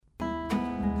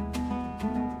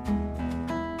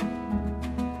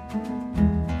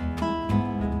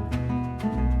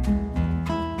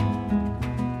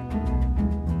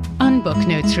In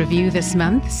BookNotes review this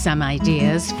month, some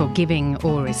ideas for giving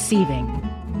or receiving.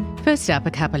 First up,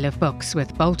 a couple of books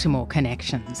with Baltimore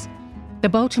connections. The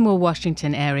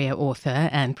Baltimore-Washington area author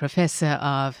and professor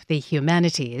of the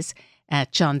humanities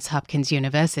at Johns Hopkins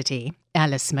University,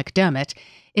 Alice McDermott,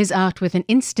 is out with an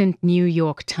instant New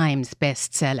York Times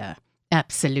bestseller,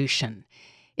 Absolution.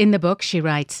 In the book, she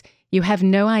writes, "You have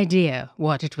no idea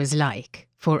what it was like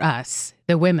for us,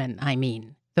 the women,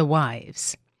 the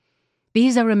wives."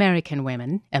 These are American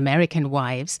women, American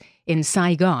wives, in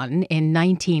Saigon in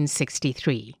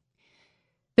 1963.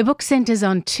 The book centers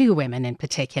on two women in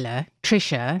particular,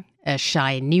 Tricia, a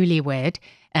shy newlywed,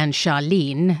 and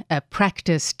Charlene, a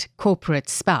practiced corporate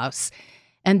spouse,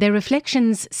 and their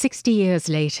reflections 60 years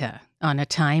later on a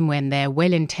time when their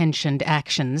well-intentioned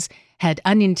actions had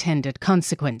unintended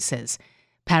consequences,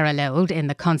 paralleled in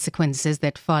the consequences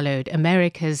that followed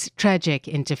America's tragic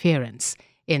interference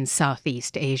in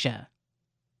Southeast Asia.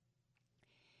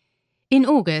 In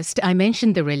August, I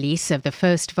mentioned the release of the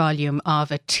first volume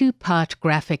of a two-part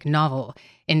graphic novel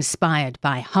inspired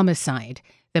by Homicide,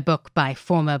 the book by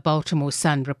former Baltimore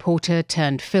Sun reporter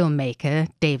turned filmmaker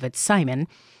David Simon,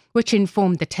 which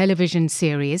informed the television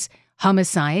series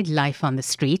Homicide: Life on the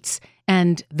Streets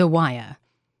and The Wire.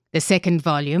 The second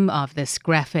volume of this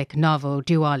graphic novel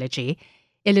duology,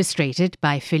 illustrated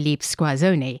by Philippe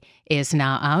Squazzoni, is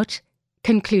now out,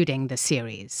 concluding the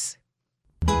series.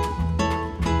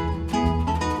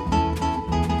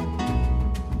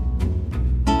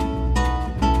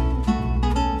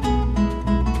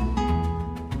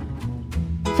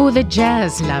 For the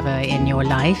jazz lover in your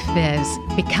life, there's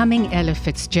Becoming Ella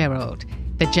Fitzgerald,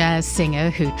 the jazz singer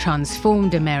who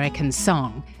transformed American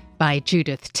song, by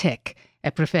Judith Tick, a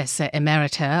professor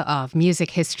emerita of music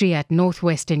history at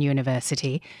Northwestern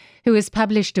University, who has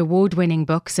published award-winning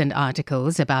books and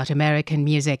articles about American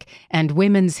music and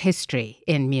women's history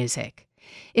in music.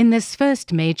 In this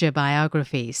first major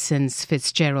biography since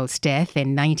Fitzgerald's death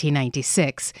in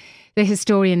 1996, the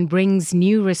historian brings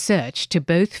new research to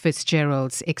both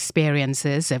Fitzgerald's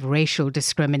experiences of racial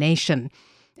discrimination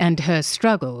and her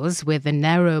struggles with the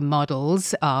narrow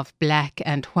models of black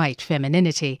and white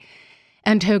femininity,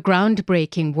 and her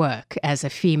groundbreaking work as a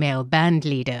female band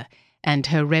leader and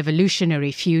her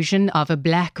revolutionary fusion of a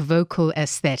black vocal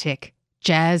aesthetic,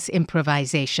 jazz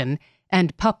improvisation,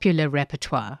 and popular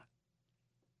repertoire.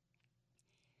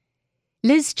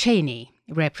 Liz Cheney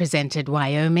represented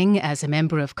Wyoming as a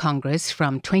member of Congress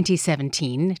from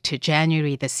 2017 to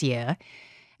January this year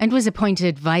and was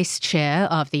appointed vice chair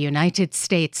of the United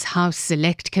States House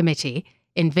Select Committee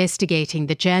investigating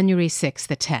the January 6th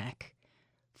attack.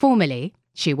 Formerly,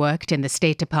 she worked in the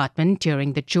State Department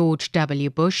during the George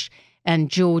W. Bush and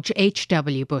George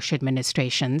H.W. Bush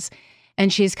administrations,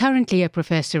 and she is currently a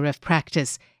professor of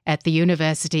practice at the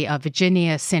University of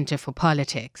Virginia Center for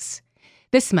Politics.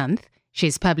 This month,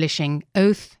 she's publishing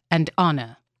Oath and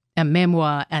Honor, a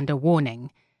memoir and a warning.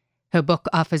 Her book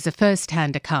offers a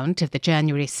first-hand account of the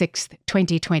January 6,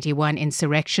 2021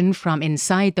 insurrection from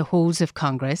inside the halls of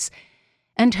Congress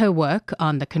and her work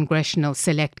on the Congressional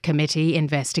Select Committee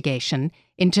investigation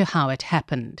into how it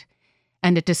happened.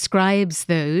 And it describes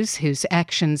those whose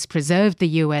actions preserved the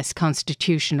U.S.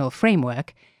 constitutional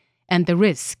framework and the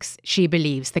risks she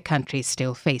believes the country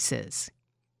still faces.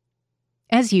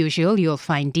 As usual, you'll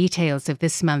find details of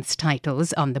this month's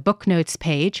titles on the BookNotes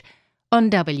page on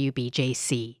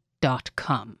wbjc.com.